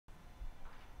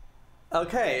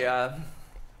Okay,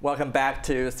 welcome back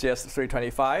to CS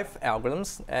 325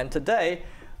 algorithms, and today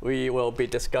we will be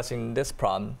discussing this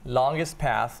problem, longest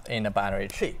path in a binary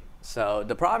tree. So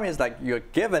the problem is like you're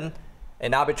given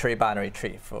an arbitrary binary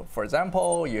tree. For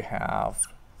example, you have,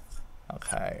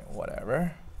 okay,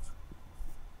 whatever,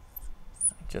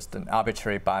 just an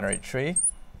arbitrary binary tree.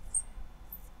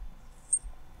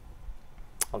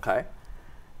 Okay,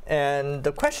 and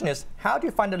the question is, how do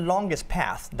you find the longest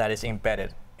path that is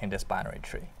embedded in this binary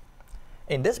tree?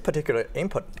 In this particular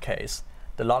input case,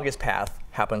 the longest path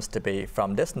happens to be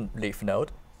from this leaf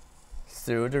node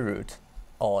through the root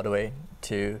all the way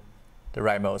to the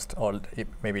rightmost, or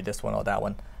maybe this one or that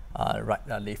one,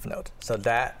 leaf node. So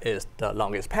that is the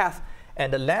longest path.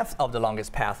 And the length of the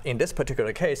longest path in this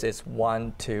particular case is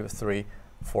 1, 2, 3,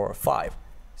 4, 5.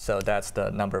 So that's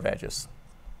the number of edges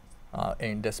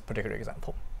in this particular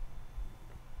example.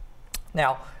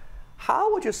 Now,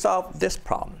 how would you solve this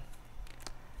problem?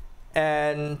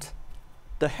 And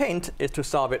the hint is to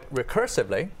solve it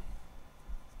recursively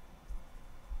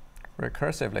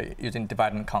using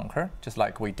divide and conquer, just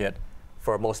like we did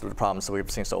for most of the problems that we've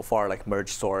seen so far, like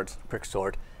merge sort, quick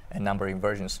sort, and number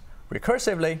inversions.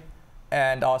 Recursively,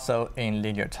 and also in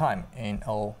linear time, in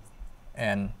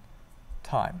O(n)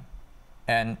 time.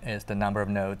 N is the number of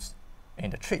nodes in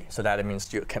the tree. So that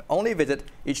means you can only visit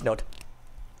each node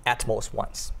at most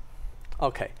once.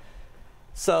 Okay,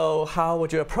 so how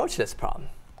would you approach this problem?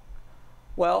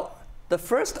 Well, the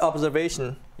first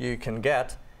observation you can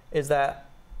get is that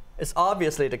it's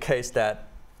obviously the case that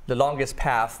the longest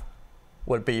path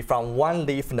would be from one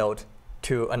leaf node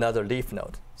to another leaf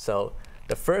node. So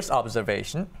the first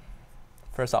observation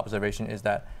is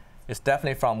that it's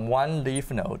definitely from one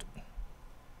leaf node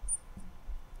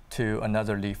to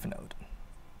another leaf node.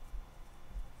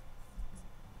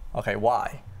 Okay,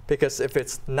 why? Because if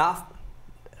it's not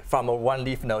from one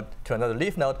leaf node to another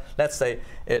leaf node, let's say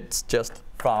it's just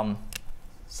from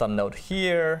some node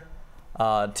here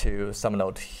to some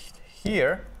node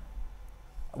here,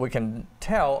 we can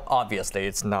tell obviously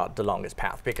it's not the longest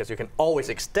path, because you can always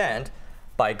extend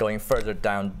by going further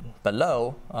down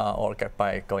below or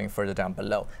by going further down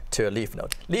below to a leaf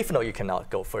node. Leaf node you cannot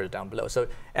go further down below. So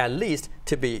at least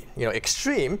to be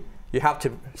extreme, you have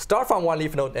to start from one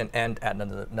leaf node and end at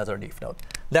another leaf node.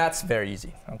 That's very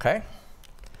easy, okay?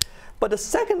 But the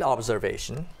second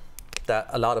observation that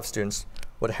a lot of students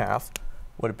would have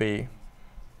would be,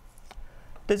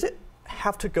 does it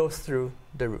have to go through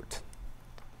the root?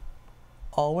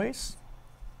 Always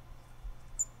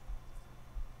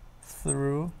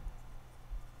through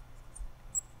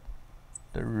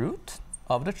the root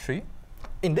of the tree?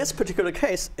 In this particular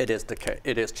case, it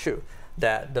is true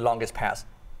that the longest path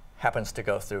happens to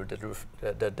go through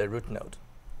the root node.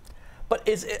 But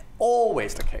is it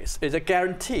always the case? Is it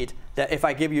guaranteed that if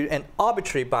I give you an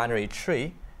arbitrary binary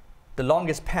tree, the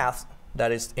longest path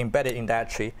that is embedded in that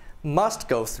tree must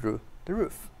go through the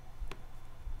roof?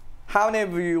 How many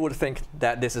of you would think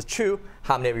that this is true?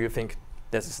 How many of you think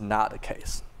this is not the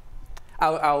case?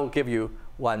 I'll give you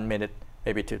 1 minute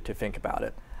maybe to think about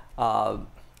it.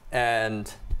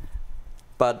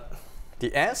 But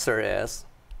the answer is,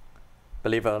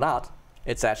 believe it or not,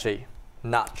 it's actually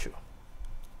not true.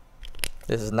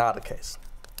 This is not the case.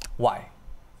 Why?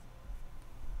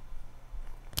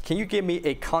 Can you give me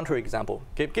a counterexample?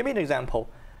 Give me an example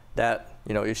that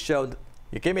you showed.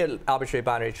 You give me an arbitrary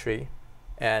binary tree,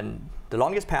 and the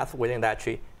longest path within that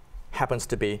tree happens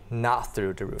to be not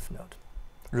through the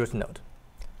root node.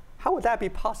 How would that be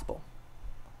possible?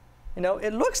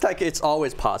 It looks like it's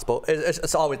always possible.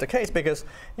 It's always the case, because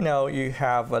you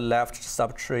have a left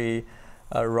subtree,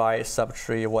 a right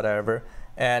subtree, whatever,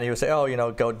 and you say,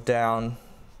 oh, go down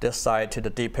this side to the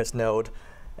deepest node,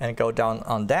 and go down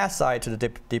on that side to the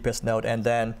deepest node, and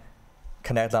then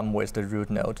connect them with the root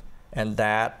node, and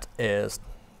that is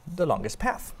the longest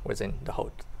path within the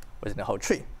whole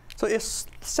tree. So it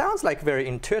sounds like very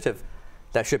intuitive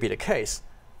that should be the case,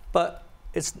 but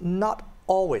it's not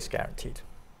always guaranteed.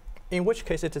 In which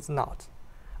case it is not.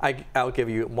 I'll give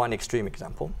you one extreme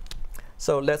example.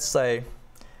 So let's say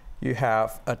you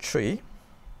have a tree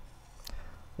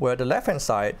where the left-hand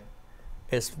side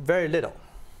is very little,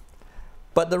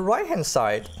 but the right-hand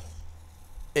side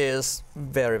is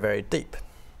very, very deep.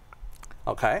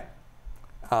 Okay?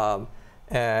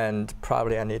 And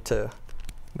probably I need to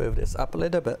move this up a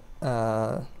little bit.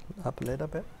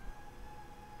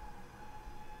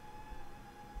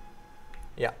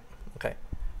 Yeah, okay.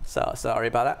 So sorry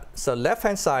about that. So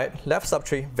left-hand side, left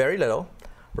subtree, very little.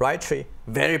 Right tree,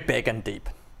 very big and deep.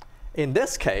 In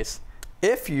this case,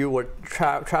 if you would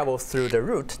travel through the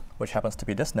root, which happens to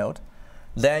be this node,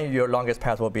 then your longest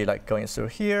path will be like going through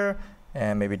here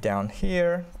and maybe down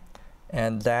here,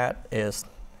 and that is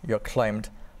your claimed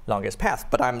longest path.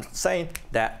 But I'm saying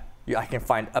that I can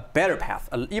find a better path,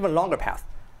 an even longer path,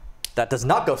 that does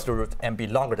not go through the root and be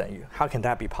longer than you. How can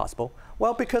that be possible?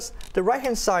 Well, because the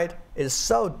right-hand side is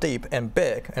so deep and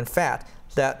big and fat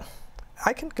that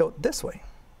I can go this way.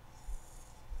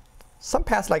 Some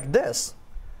paths like this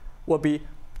will be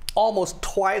almost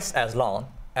twice as long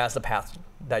as the path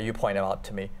that you pointed out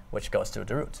to me, which goes through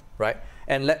the root, right?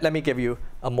 And let me give you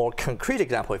a more concrete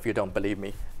example if you don't believe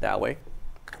me that way.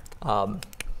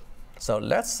 So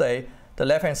let's say the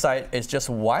left-hand side is just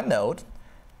one node,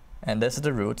 and this is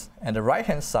the root, and the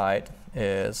right-hand side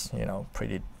is,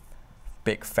 pretty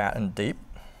big, fat, and deep.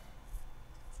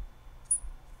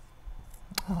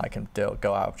 I can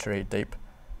go arbitrary deep,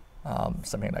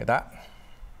 something like that,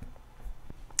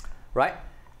 right?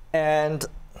 And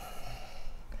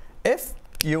if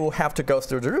you have to go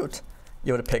through the root,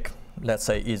 you would pick, let's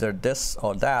say, either this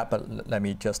or that. But let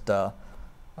me just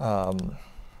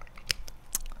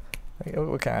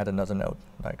we can add another node,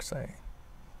 like say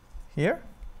here.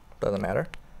 Doesn't matter.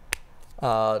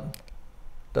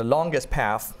 The longest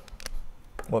path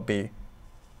will be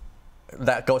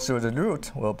that goes through the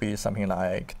root will be something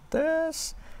like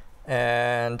this.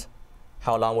 And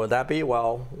how long will that be?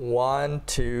 Well, 1,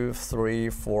 2, 3,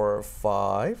 4,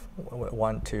 5.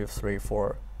 1, 2, 3,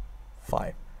 4,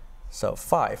 5. So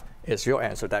 5 is your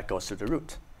answer that goes through the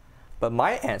root. But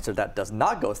my answer that does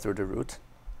not go through the root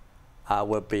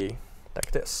will be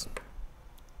like this.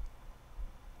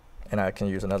 And I can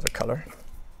use another color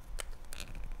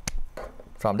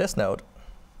from this node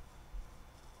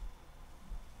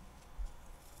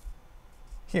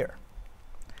here.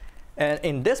 And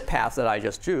in this path that I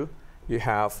just drew, you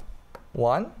have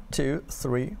 1, 2,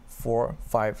 3, 4,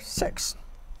 5, 6.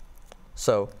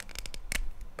 So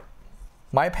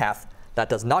my path that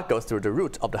does not go through the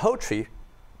root of the whole tree,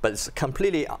 but it's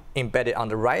completely embedded on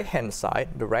the right-hand side,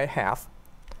 the right half,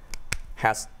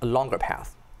 has a longer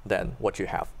path than what you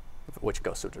have, which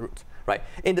goes through the root, right?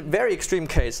 In the very extreme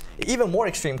case, even more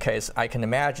extreme case, I can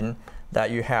imagine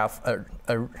that you have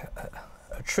a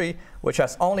tree which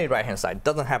has only right-hand side,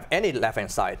 doesn't have any left-hand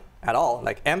side at all,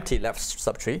 like empty left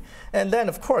subtree. And then,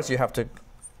 of course, you have to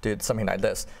do something like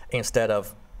this instead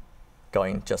of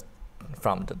going just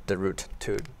from the root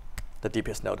to the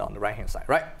deepest node on the right-hand side,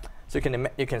 right? So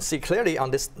you can see clearly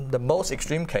on the most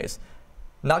extreme case,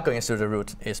 not going through the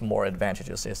root is more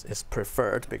advantageous, is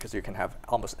preferred, because you can have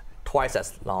almost twice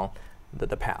as long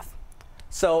the path.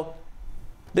 So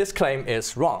this claim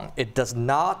is wrong. It does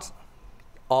not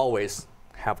always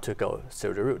have to go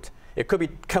through the root. It could be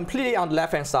completely on the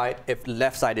left-hand side if the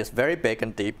left side is very big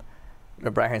and deep,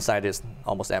 the right-hand side is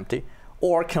almost empty,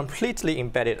 or completely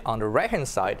embedded on the right-hand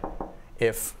side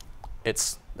if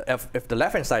the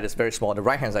left-hand side is very small, the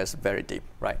right-hand side is very deep,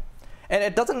 right? And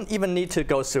it doesn't even need to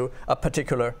go through a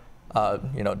particular,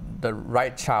 the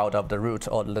right child of the root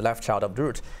or the left child of the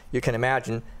root. You can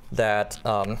imagine that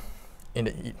in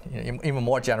the even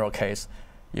more general case,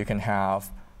 you can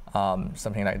have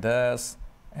something like this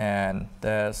and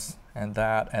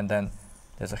that, and then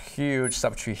there's a huge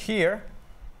subtree here,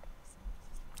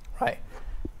 right?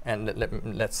 And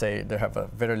let's say they have a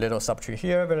very little subtree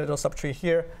here, very little subtree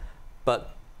here,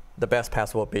 but the best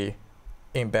path will be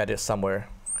embedded somewhere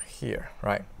here,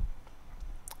 right?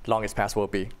 Longest path will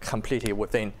be completely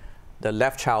within the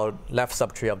left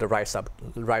subtree of the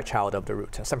right child of the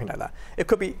root, something like that. It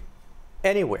could be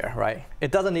anywhere, right?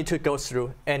 It doesn't need to go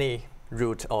through any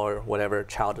root or whatever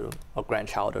child or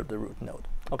grandchild of the root node.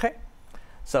 Okay,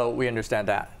 so we understand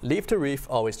that leaf to reef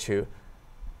always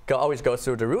go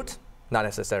through the root. Not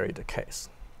necessarily the case.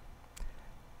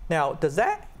 Now, does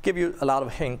that give you a lot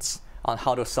of hints on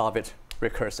how to solve it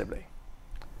recursively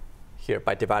here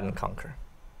by divide and conquer?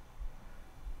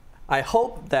 I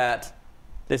hope that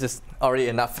this is already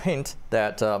enough hint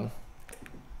that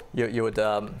you would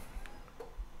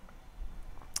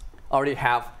already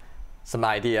have some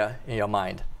idea in your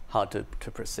mind how to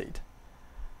proceed.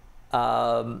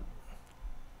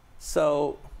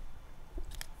 So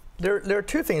there are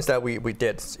two things that we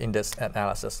did in this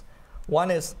analysis.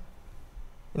 One is,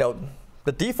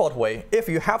 the default way, if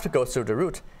you have to go through the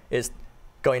root, is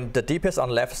going the deepest on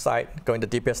the left side, going the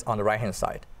deepest on the right-hand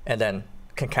side, and then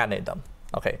concatenate them.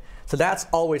 Okay, so that's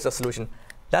always a solution.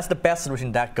 That's the best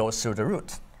solution that goes through the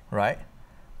root, right?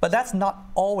 But that's not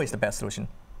always the best solution.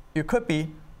 You could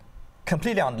be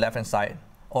completely on the left-hand side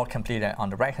or completely on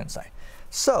the right-hand side.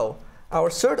 So our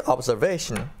third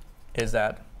observation is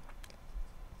that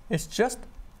it's just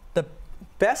the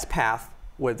best path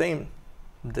within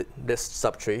this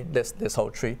subtree, this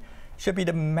whole tree, should be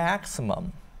the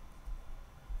maximum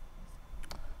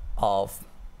of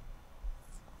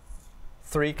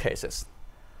 3 cases.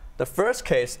 The first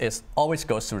case is always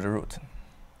goes through the root.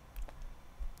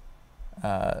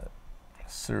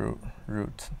 Through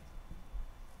root.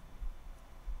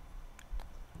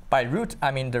 By root,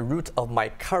 I mean the root of my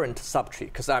current subtree,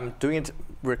 because I'm doing it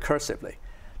recursively.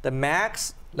 The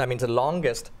max, that means the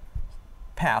longest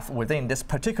path within this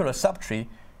particular subtree,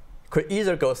 could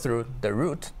either go through the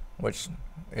root, which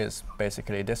is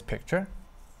basically this picture,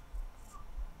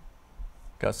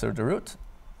 goes through the root,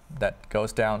 that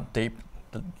goes down deep,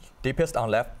 the deepest on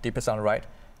left, deepest on right,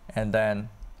 and then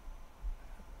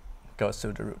goes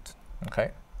through the root.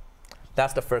 Okay,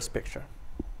 that's the first picture.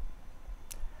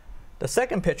 The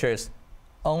second picture is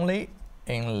only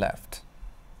in left.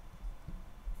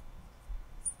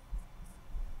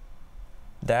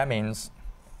 That means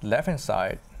left hand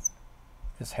side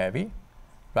is heavy,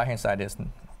 right hand side is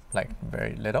like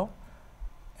very little,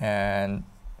 and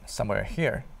somewhere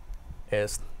here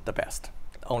is the best,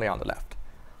 only on the left.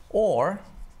 Or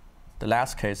the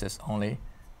last case is only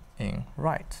in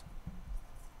right.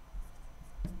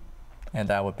 And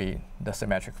that would be the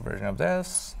symmetric version of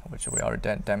this, which we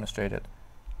already demonstrated,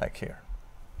 like here.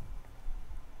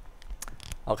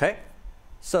 Okay,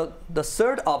 so the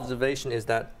third observation is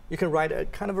that you can write a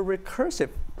kind of a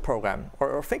recursive program,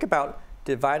 or think about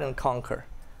divide and conquer.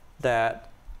 That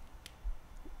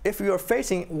if you are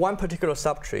facing one particular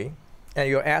subtree, and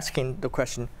you're asking the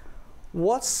question,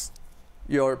 what's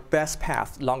your best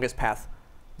path, longest path,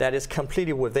 that is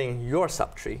completely within your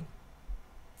subtree?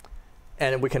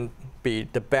 And we can be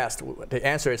the best. The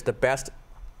answer is the best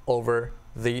over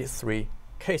these 3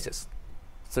 cases.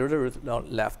 Through the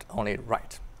root, left, only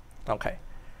right. Okay.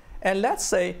 And let's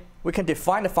say we can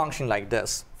define a function like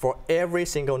this for every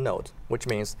single node, which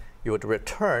means you would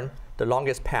return the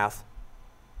longest path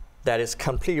that is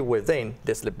completely within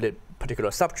this particular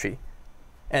subtree.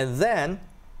 And then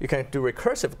you can do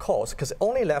recursive calls, because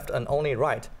only left and only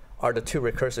right are the 2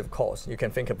 recursive calls. You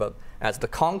can think about as the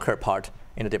conquer part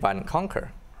in the divide and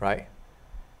conquer, right?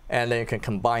 And then you can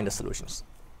combine the solutions.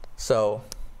 So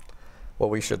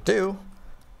what we should do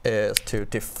is to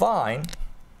define,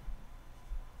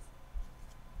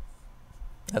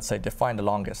 let's say define the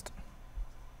longest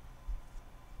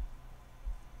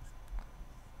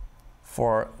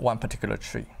for one particular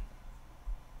tree.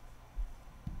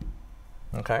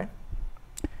 Okay?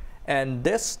 And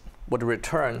this would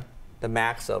return the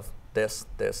max of this,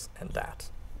 this, and that.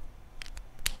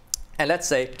 And let's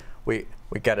say we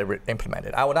get it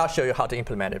implemented. I will not show you how to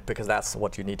implement it, because that's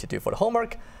what you need to do for the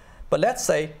homework. But let's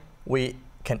say we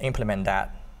can implement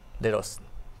that little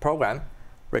program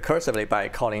recursively by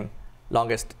calling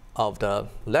longest of the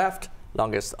left,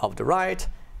 longest of the right,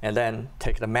 and then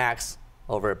take the max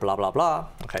over blah, blah, blah.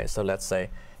 Okay, so let's say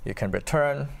you can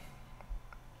return,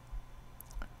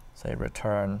 say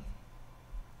return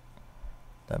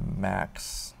the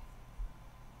max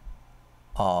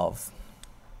of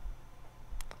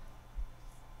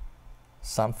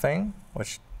something,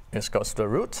 which is goes to the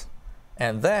root,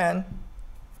 and then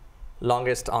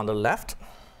longest on the left,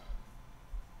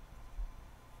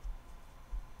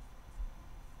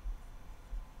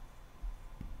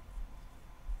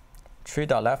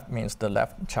 tree.left means the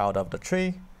left child of the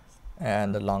tree,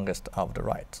 and the longest of the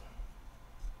right.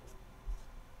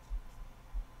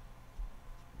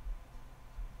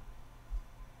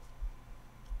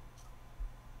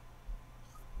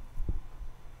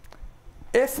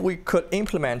 If we could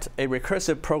implement a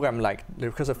recursive program like the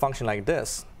recursive function like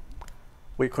this,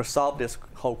 we could solve this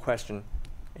whole question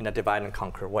in a divide and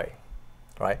conquer way,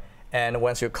 right? And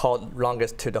once you call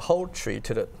longest to the whole tree,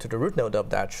 to the root node of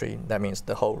that tree, that means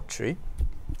the whole tree,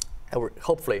 it will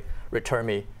hopefully return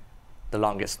me the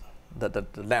longest, the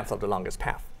length of the longest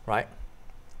path, right?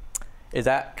 Is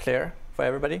that clear for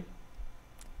everybody?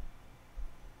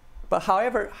 But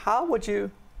however, how would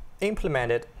you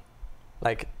implement it,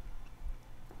 like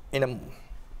in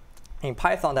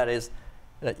Python, that is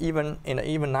in an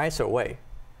even nicer way?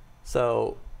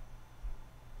 So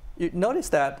you notice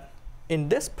that in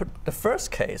the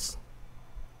first case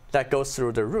that goes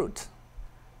through the root,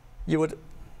 you would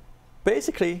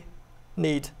basically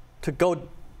need to go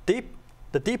deep,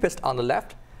 the deepest on the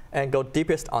left, and go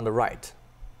deepest on the right,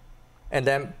 and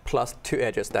then plus 2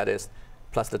 edges, that is,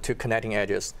 plus the 2 connecting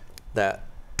edges that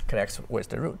connects with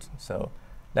the root. So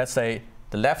let's say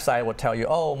the left side will tell you,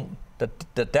 oh,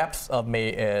 the depth of me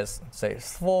is, say,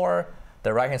 4.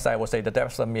 The right-hand side will say the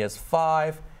depth of me is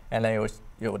 5. And then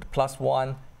you would plus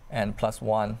 1 and plus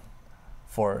 1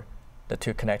 for the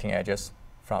 2 connecting edges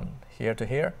from here to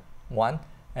here, 1,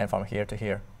 and from here to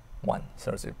here, 1.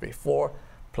 So it would be 4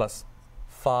 plus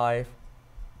 5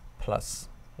 plus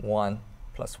 1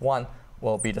 plus 1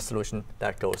 will be the solution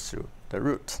that goes through the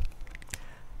root.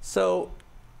 So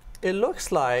it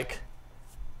looks like,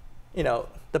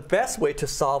 the best way to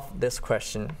solve this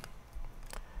question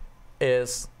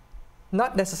is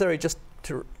not necessarily just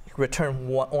to return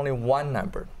only one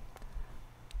number,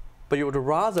 but you would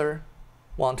rather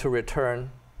want to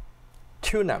return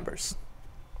two numbers.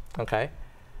 Okay,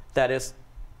 that is,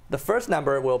 the first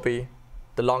number will be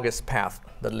the longest path,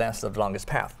 the length of the longest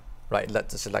path, right?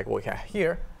 That's just like what we have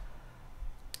here.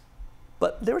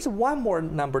 But there is one more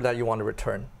number that you want to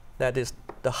return. That is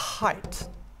the height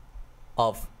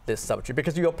of this subtree,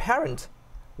 because your parent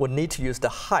would need to use the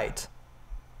height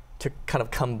to kind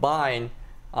of combine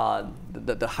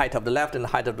the height of the left and the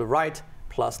height of the right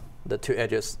plus the two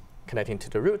edges connecting to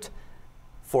the root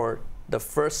for the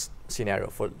first scenario,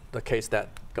 for the case that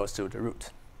goes through the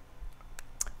root,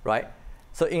 right?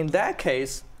 So in that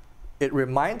case, it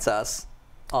reminds us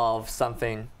of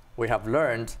something we have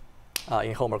learned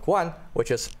in homework 1,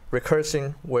 which is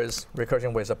recursion with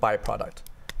a byproduct.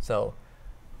 So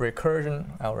recursion,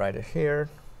 I'll write it here.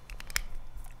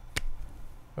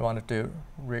 We want to do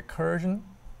recursion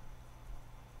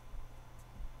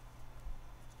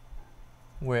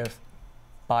with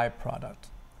byproduct.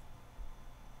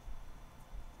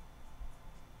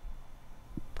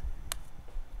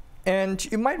 And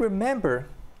you might remember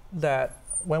that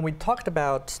when we talked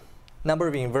about number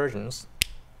of inversions,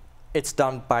 it's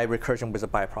done by recursion with a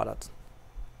byproduct.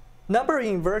 Number of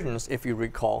inversions, if you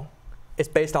recall, is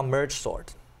based on merge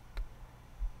sort.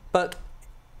 But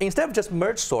instead of just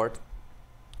merge sort,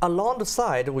 along the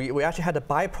side, we actually had a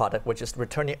byproduct, which is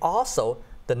returning also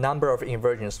the number of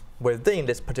inversions within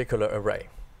this particular array,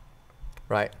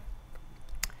 right?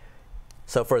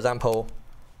 So for example,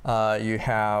 you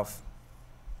have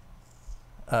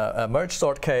a merge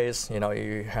sort case.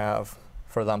 You have,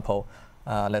 for example,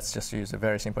 let's just use a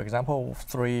very simple example,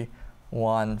 3,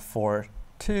 1, 4,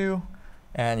 2,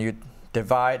 and you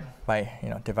divide by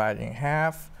divide in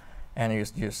half, and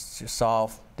you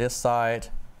solve this side.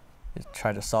 You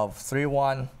try to solve 3,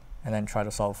 1, and then try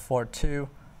to solve 4, 2.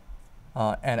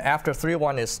 And after 3,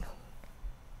 1 is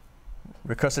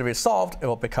recursively solved, it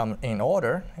will become in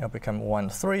order. It will become 1,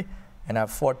 3. And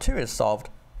after 4, 2 is solved,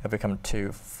 it will become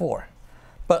 2, 4.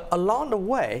 But along the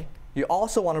way, you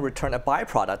also want to return a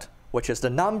byproduct, which is the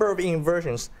number of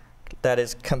inversions that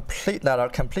are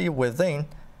complete within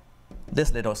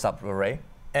this little subarray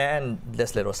and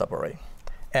this little subarray.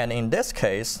 And in this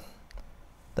case,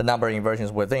 the number of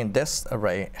inversions within this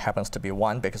array happens to be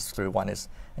 1, because 3, 1 is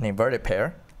an inverted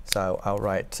pair. So I'll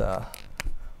write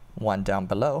 1 down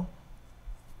below.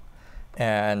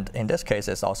 And in this case,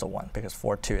 it's also 1, because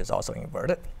 4, 2 is also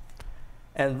inverted.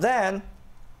 And then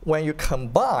when you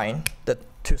combine the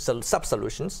two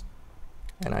sub-solutions,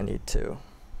 and I need to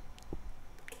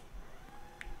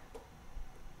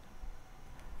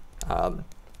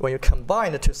when you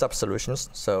combine the two sub-solutions,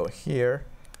 so here,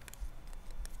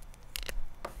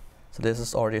 so this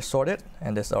is already sorted,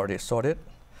 and this is already sorted.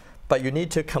 But you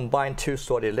need to combine two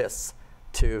sorted lists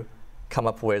to come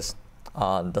up with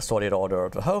the sorted order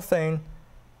of the whole thing.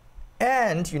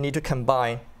 And you need to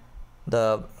combine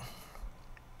the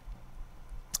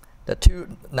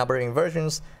two number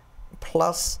inversions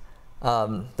plus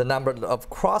the number of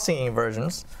crossing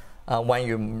inversions when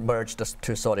you merge the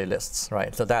two sorted lists,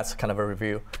 right? So that's kind of a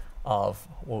review of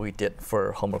what we did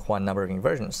for homework 1, number of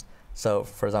inversions. So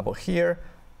for example, here,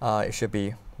 it should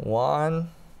be 1,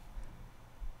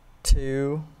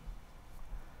 2,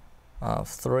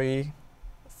 3,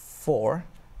 4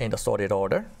 in the sorted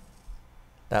order.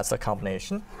 That's a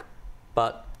combination.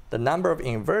 But the number of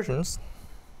inversions,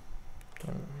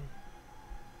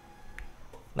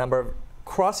 number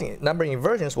of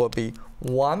inversions will be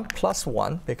 1 plus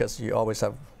 1, because you always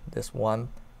have this 1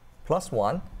 plus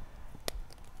 1,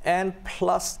 and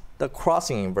plus the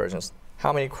crossing inversions.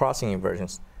 How many crossing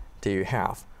inversions do you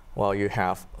have? Well, you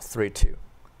have 3, 2.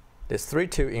 This 3,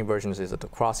 2 inversions is the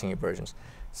crossing inversions.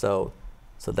 So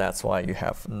that's why you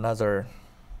have another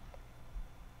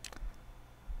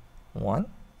 1.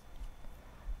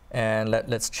 And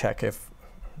let's check if,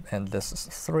 and this is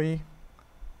 3.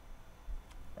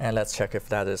 And let's check if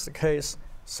that is the case.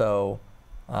 So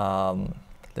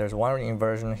there's one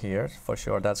inversion here, for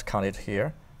sure, that's counted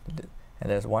here. And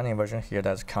there's one inversion here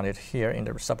that's counted here in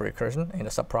the sub-recursion, in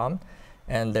the subproblem.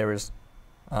 And there is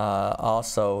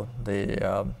also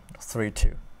the 3,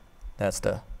 2. That's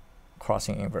the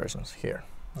crossing inversions here.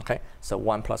 Okay, so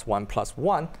 1 plus 1 plus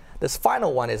 1. This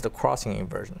final one is the crossing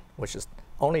inversion, which is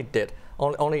only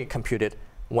computed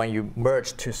when you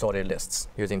merge two sorted lists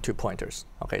using two pointers.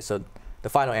 Okay, so the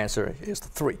final answer is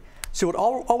 3. So you would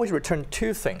always return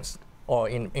two things, or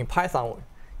in Python,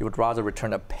 you would rather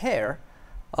return a pair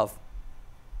of,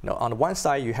 on the one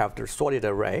side you have the sorted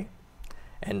array,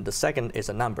 and the second is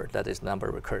a number, that is number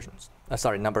of recursions.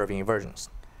 Number of inversions.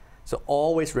 So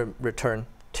always return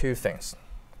two things: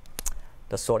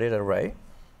 the sorted array,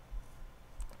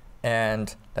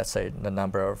 and let's say the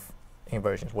number of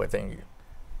inversions within you,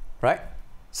 right?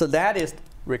 So that is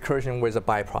recursion with a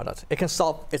byproduct. It can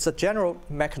solve. It's a general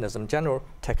mechanism, general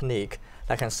technique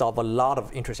that can solve a lot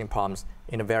of interesting problems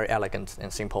in a very elegant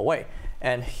and simple way.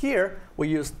 And here we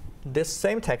use this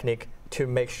same technique to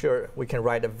make sure we can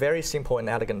write a very simple and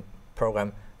elegant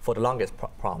program for the longest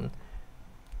problem.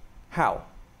 How?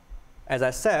 As I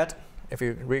said, if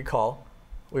you recall,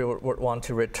 we would want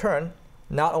to return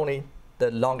not only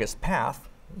the longest path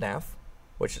length,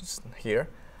 which is here,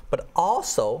 but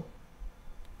also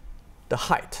the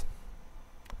height.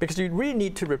 Because you really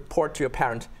need to report to your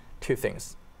parent two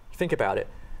things. Think about it,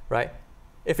 right?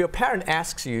 If your parent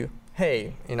asks you,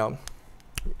 hey, in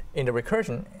the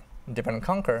recursion, in divide and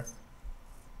conquer,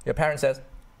 your parent says,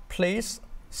 please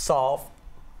solve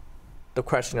the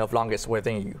question of longest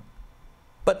within you.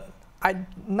 But I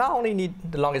not only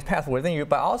need the longest path within you,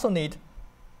 but I also need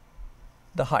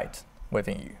the height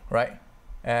within you, right?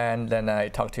 And then I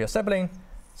talk to your sibling,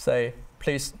 say,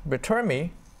 please return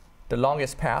me the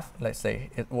longest path. Let's say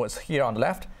it was here on the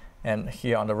left and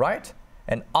here on the right.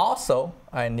 And also,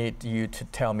 I need you to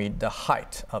tell me the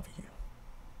height of you,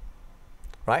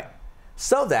 right?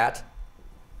 So that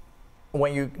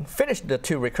when you finish the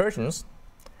two recursions,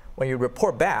 when you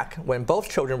report back, when both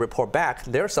children report back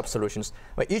their subsolutions,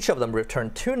 when each of them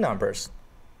return two numbers,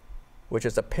 which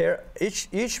is a pair, each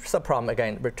subproblem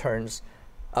again returns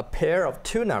a pair of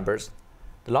two numbers,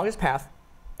 the longest path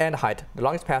and height, the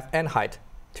longest path and height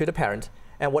to the parent.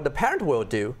 And what the parent will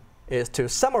do is to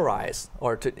summarize,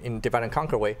 or in divide and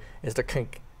conquer way, is the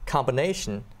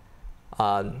combination,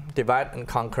 divide and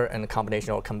conquer and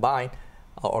combination or combine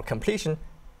or completion,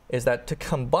 is that to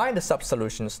combine the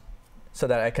subsolutions so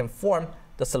that I can form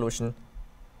the solution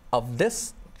of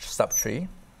this subtree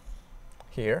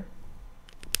here.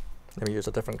 Let me use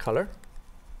a different color.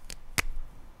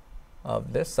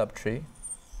 Of this subtree,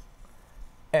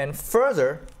 and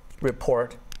further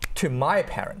report to my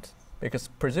parent, because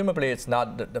presumably it's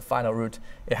not the final root.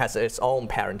 It has its own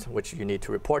parent, which you need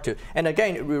to report to. And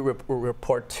again, we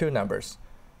report two numbers,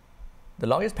 the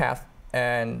longest path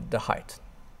and the height.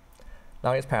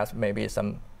 Longest path may be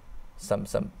some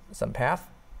path,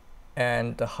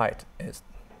 and the height is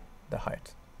the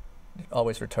height.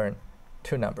 Always return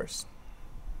two numbers.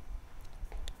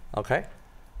 Okay.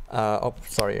 Oh,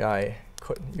 sorry,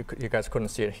 you guys couldn't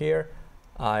see it here.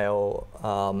 I'll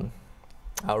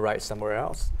write somewhere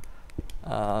else.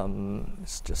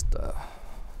 It's just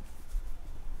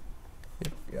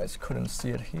you guys couldn't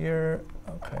see it here.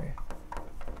 Okay.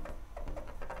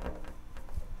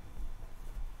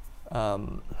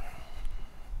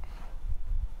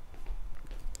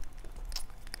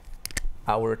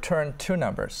 I will return two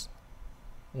numbers.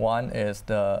 One is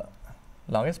the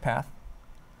longest path,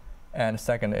 and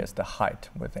second is the height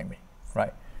within me,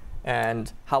 right?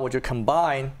 And how would you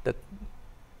combine the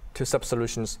two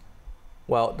subsolutions?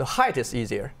 Well, the height is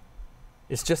easier.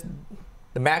 It's just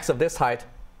the max of this height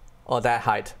or that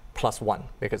height plus 1,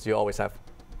 because you always have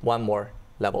one more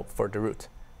level for the root.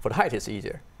 For the height, it's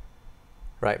easier,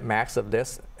 right? Max of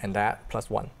this and that plus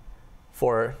 1.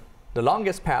 For the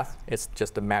longest path, it's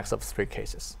just the max of 3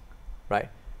 cases, right?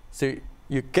 So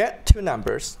you get two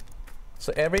numbers.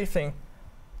 So everything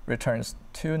returns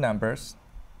two numbers.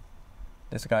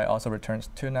 This guy also returns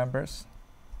two numbers,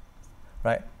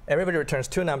 right? Everybody returns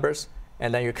two numbers,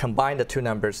 and then you combine the two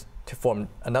numbers to form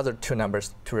another two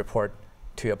numbers to report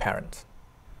to your parent,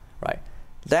 right?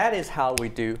 That is how we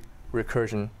do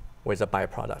recursion with a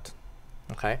byproduct,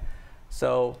 okay?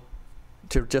 So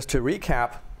just to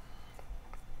recap,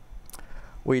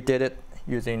 we did it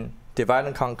using divide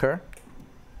and conquer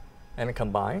and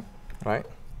combine, right?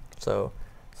 So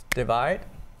divide.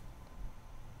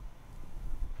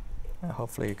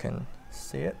 Hopefully you can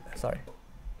see it. Sorry.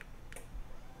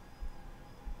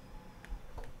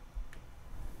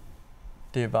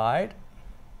 Divide,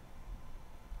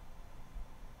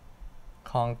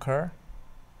 conquer,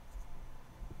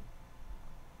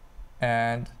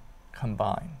 and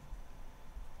combine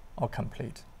or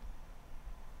complete.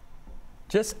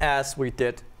 Just as we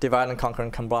did divide and conquer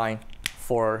and combine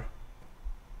for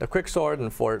the quicksort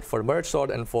and for the merge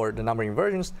sort and for the number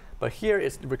inversions, but here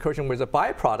is recursion with a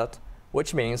byproduct,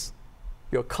 which means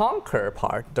your conquer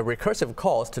part, the recursive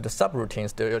calls to the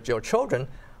subroutines to your children,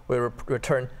 will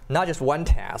return not just one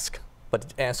task, but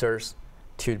it answers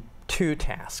to two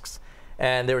tasks.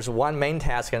 And there's one main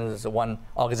task and there's one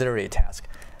auxiliary task.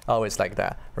 Always like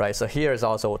that, right? So here is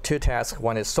also two tasks.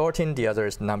 One is sorting, the other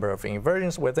is number of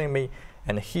inversions within me.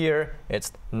 And here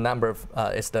it's number of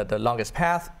it's the longest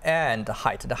path and the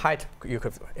height. The height, you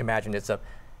could imagine it's a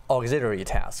auxiliary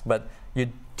task, but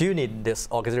you do need this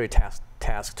auxiliary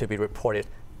task to be reported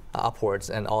upwards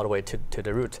and all the way to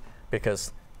the root,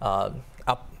 because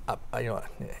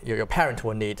your parent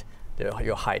will need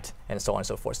your height and so on and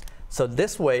so forth. So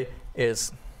this way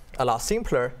is a lot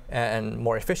simpler and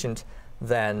more efficient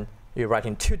than you're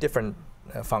writing two different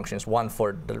functions, one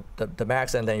for the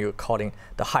max and then you're calling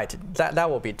the height. That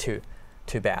will be too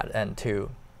bad and too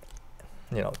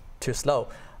slow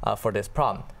for this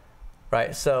problem,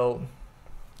 right? So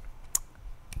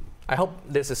I hope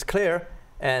this is clear,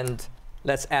 and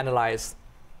let's analyze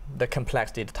the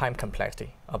complexity, the time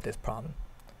complexity of this problem.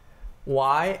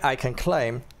 Why I can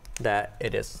claim that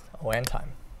it is O(n)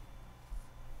 time.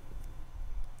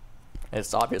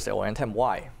 It's obviously O(n) time.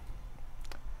 Why?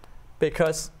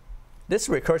 Because this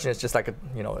recursion is just like a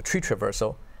tree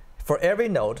traversal. For every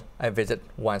node, I visit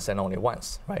once and only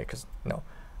once, right? Because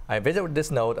I visit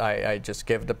this node, I just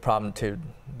give the problem to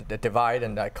the divide,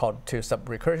 and I call two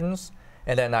sub-recursions.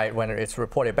 And then when it's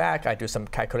reported back, I do some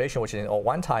calculation, which is in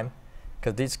O(1) time,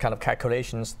 because these kind of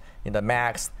calculations in the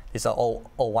max, these are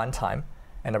all O(1) time,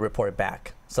 and I report it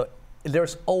back. So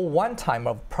there's O(1) time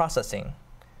of processing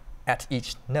at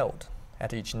each node,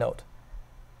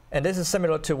 And this is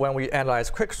similar to when we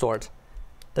analyze quicksort.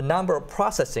 The number of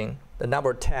processing, the number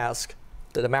of tasks,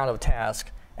 the amount of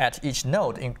tasks at each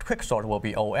node in quicksort will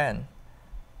be O(n),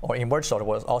 or in merge sort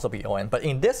will also be O(n). But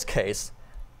in this case,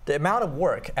 the amount of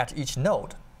work at each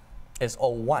node is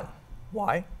O(1).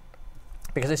 Why?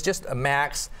 Because it's just a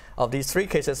max of these three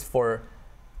cases for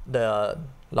the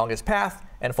longest path,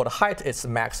 and for the height, it's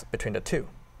max between the two.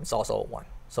 It's also O(1).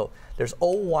 So there's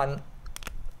O(1)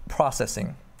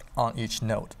 processing on each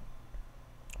node.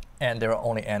 And there are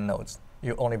only n nodes.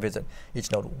 You only visit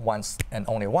each node once and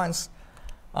only once.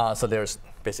 So there's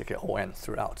basically O(n)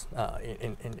 throughout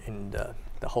in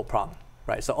the whole problem,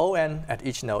 right? So O(n) at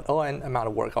each node, O(n) amount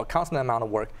of work, or constant amount of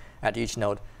work at each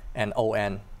node, and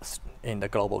O(n) in the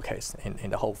global case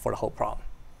for the whole problem,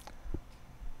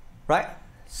 right?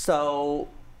 So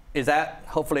is that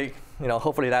hopefully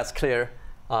that's clear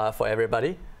for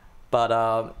everybody, but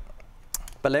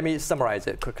let me summarize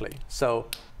it quickly. So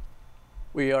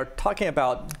we're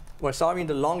solving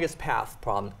the longest path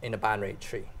problem in a binary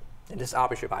tree, in this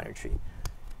arbitrary binary tree.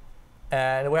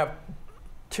 And we have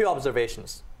two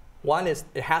observations. One is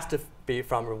it has to be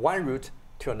from one root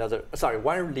to another,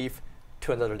 one leaf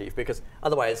to another leaf, because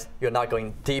otherwise you're not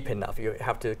going deep enough. You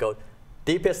have to go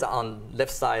deepest on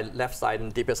left side,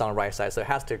 and deepest on right side. So it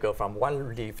has to go from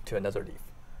one leaf to another leaf.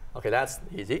 Okay, that's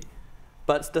easy.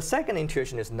 But the second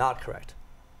intuition is not correct.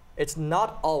 It's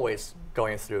not always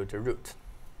going through the root.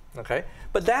 Okay,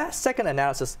 but that second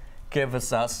analysis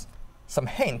gives us some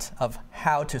hint of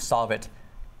how to solve it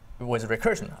with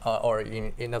recursion, or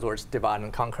in other words,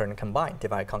 divide, conquer, and combine.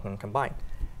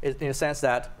 In the sense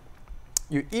that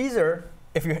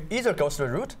if you either go through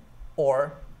the root,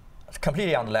 or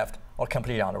completely on the left, or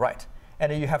completely on the right.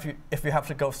 And if you have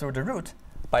to go through the root,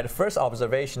 by the first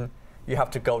observation, you have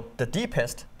to go the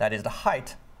deepest, that is the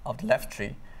height of the left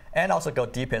tree, and also go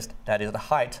deepest, that is the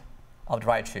height of the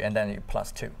right tree, and then you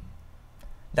plus 2.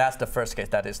 That's the first case.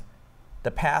 That is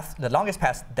the longest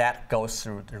path that goes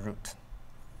through the root.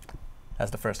 That's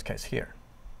the first case here.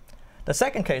 The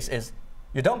second case is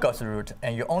you don't go through the root,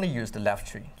 and you only use the left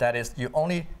tree. That is, you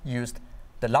only use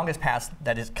the longest path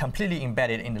that is completely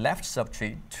embedded in the left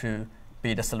subtree to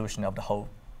be the solution of the whole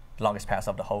longest path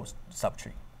of the whole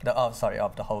subtree.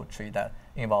 Of the whole tree that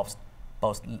involves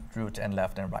both root and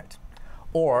left and right.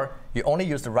 Or you only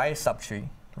use the right subtree,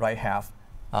 right half,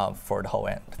 for the whole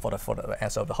end, for the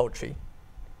answer of the whole tree.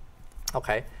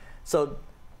 Okay, so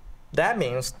that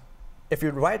means if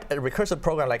you write a recursive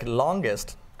program like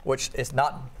longest, which is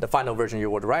not the final version you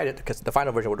would write it, because the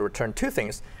final version would return two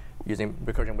things. Using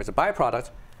recursion with a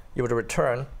byproduct, you would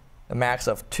return a max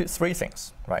of three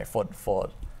things, right, for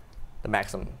the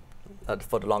maximum,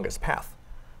 for the longest path.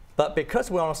 But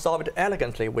because we want to solve it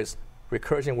elegantly with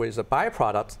recursion with a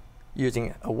byproduct,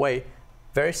 using a way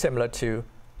very similar to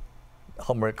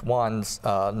homework 1's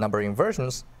number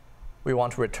inversions, we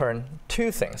want to return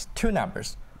two things, two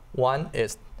numbers. One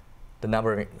is the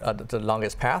number, the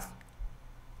longest path.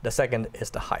 The second is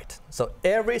the height. So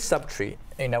every subtree,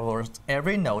 in other words,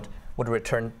 every node would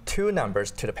return two numbers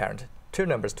to the parent,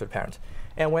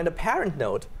 And when the parent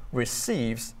node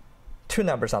receives two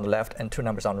numbers on the left and two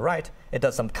numbers on the right. It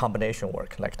does some combination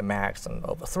work, like the max and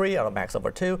over 3 or max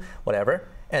over 2, whatever,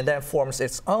 and then forms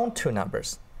its own two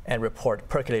numbers and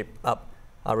percolate up,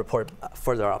 report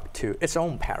further up to its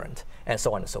own parent, and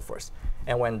so on and so forth.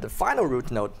 And when the final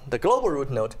root node, the global root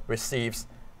node, receives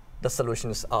the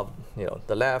solutions of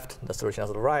the left, the solutions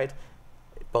of the right,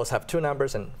 both have two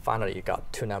numbers, and finally you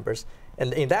got two numbers.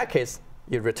 And in that case,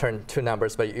 you return two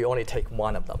numbers, but you only take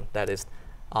one of them. That is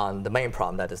on the main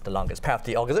problem, that is the longest path.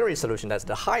 The auxiliary solution, that's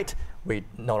the height, we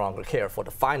no longer care for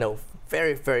the final,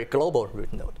 very, very global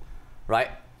root node, right?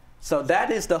 So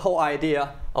that is the whole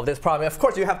idea of this problem. Of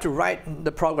course, you have to write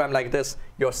the program like this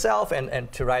yourself,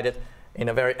 and to write it in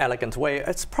a very elegant way.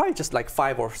 It's probably just like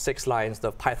 5 or 6 lines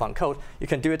of Python code. You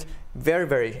can do it in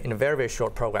a very, very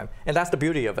short program. And that's the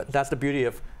beauty of it. That's the beauty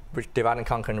of divide and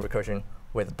conquer and recursion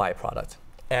with byproduct.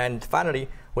 And finally,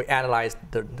 we analyze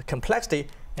the complexity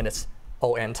in its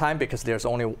O(n) time, because there's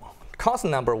only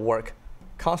constant amount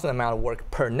of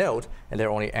work per node, and there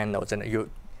are only n nodes, and you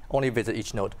only visit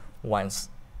each node once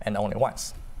and only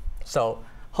once. So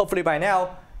hopefully by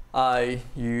now,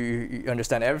 you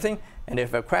understand everything. And if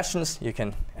you have questions, you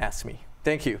can ask me.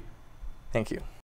 Thank you. Thank you.